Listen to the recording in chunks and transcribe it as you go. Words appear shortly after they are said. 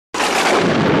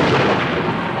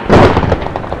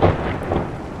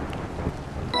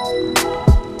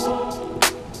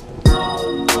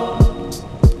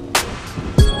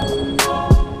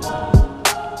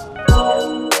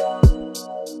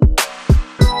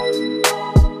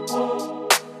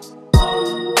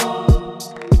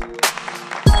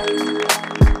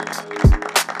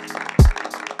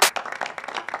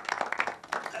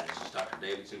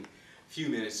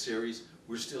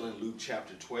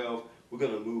chapter 12. We're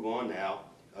going to move on now.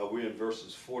 We're in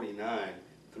verses 49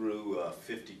 through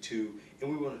 52, and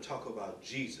we want to talk about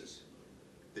Jesus,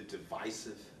 the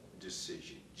divisive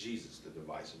decision. Jesus, the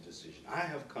divisive decision. I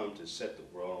have come to set the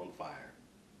world on fire,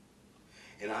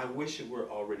 and I wish it were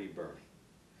already burning.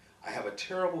 I have a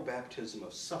terrible baptism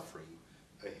of suffering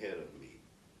ahead of me,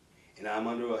 and I'm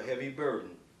under a heavy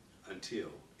burden until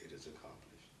it is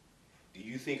accomplished. Do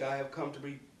you think I have come to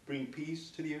bring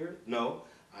peace to the earth? No,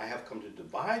 I have come to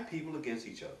divide people against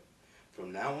each other.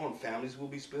 From now on, families will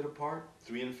be split apart,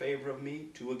 3 in favor of me,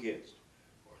 2 against,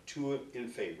 or 2 in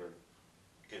favor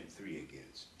and 3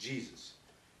 against. Jesus,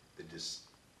 the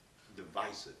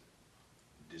divisive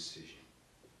decision.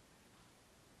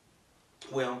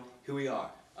 Well, here we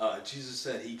are. Jesus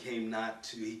said he came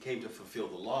to fulfill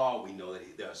the law. We know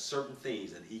that there are certain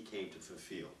things that he came to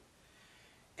fulfill.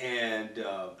 And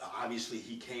obviously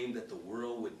he came that the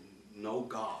world would know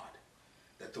God,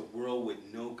 that the world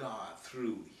would know God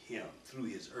through him, through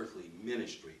his earthly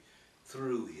ministry,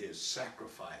 through his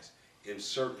sacrifice, and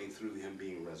certainly through him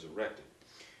being resurrected.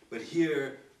 But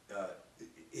here,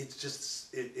 it's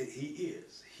just,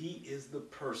 he is the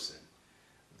person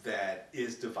that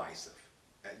is divisive.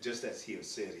 Just as he has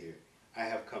said here, I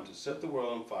have come to set the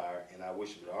world on fire, and I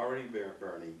wish it were already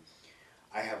burning.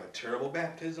 I have a terrible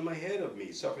baptism ahead of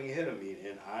me, suffering ahead of me,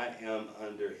 and I am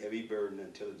under heavy burden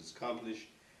until it is accomplished.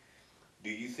 Do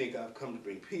you think I've come to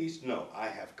bring peace? No, I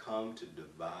have come to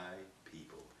divide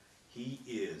people. He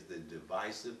is the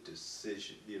divisive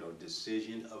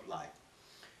decision of life.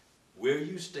 Where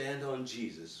you stand on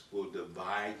Jesus will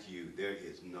divide you. There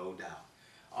is no doubt.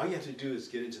 All you have to do is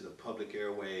get into the public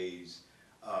airways.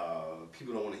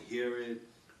 People don't want to hear it.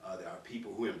 There are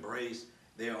people who embrace.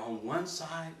 They're on one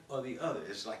side or the other.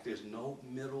 It's like there's no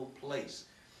middle place.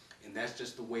 And that's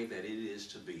just the way that it is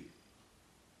to be.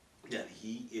 That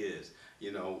he is.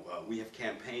 You know, we have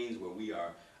campaigns where we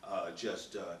are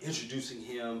just introducing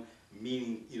him,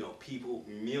 meaning, people,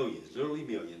 millions, literally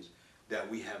millions, that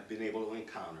we have been able to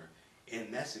encounter.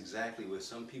 And that's exactly where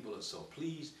some people are so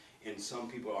pleased, and some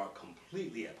people are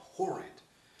completely abhorrent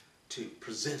to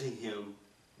presenting him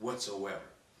whatsoever.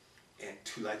 And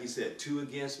like he said, 2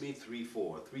 against me, 3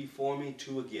 for. 3 for me,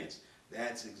 2 against.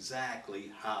 That's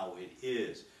exactly how it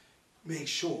is. Make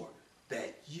sure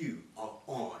that you are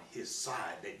on his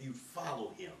side, that you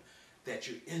follow him, that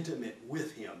you're intimate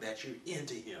with him, that you're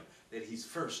into him, that he's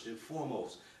first and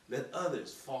foremost. Let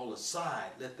others fall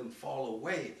aside, let them fall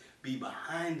away, be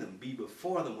behind them, be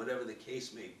before them, whatever the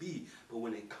case may be. But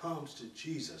when it comes to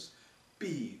Jesus,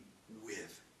 be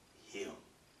with him.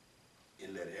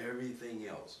 And let everything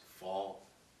else fall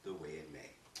the way it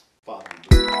may. Father,